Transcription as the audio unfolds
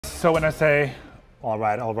So when I say, all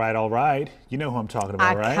right, all right, all right, you know who I'm talking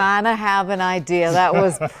about, right? I kind of have an idea. That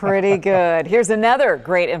was pretty good. Here's another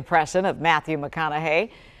great impression of Matthew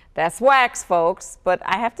McConaughey. That's wax, folks, but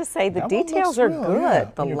I have to say the details are good.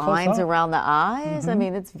 Yeah. The lines around the eyes, I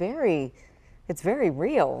mean, it's very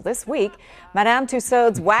real. This week, Madame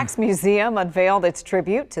Tussauds Wax Museum unveiled its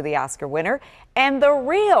tribute to the Oscar winner, and the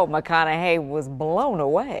real McConaughey was blown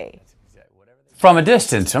away. From a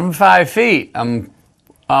distance, I'm 5 feet.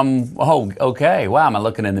 Oh, okay. Wow, am I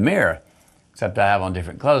looking in the mirror? Except I have on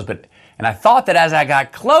different clothes. And I thought that as I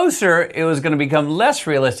got closer, it was going to become less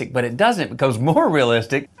realistic, but it doesn't. It becomes more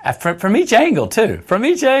realistic from each angle, too. From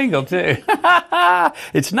each angle, too.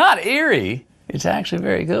 It's not eerie. It's actually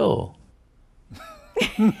very cool.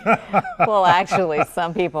 Well, actually,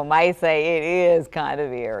 some people might say it is kind of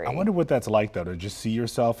eerie. I wonder what that's like, though, to just see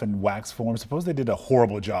yourself in wax form. Suppose they did a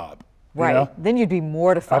horrible job. Right. You know? Then you'd be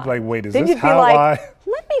mortified. I'd be like, wait, is then this you'd be how like,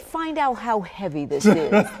 let me find out how heavy this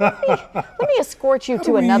is. Let me escort you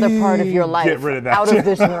to another part of your life get rid of that out of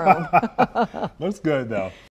this room. Looks good, though.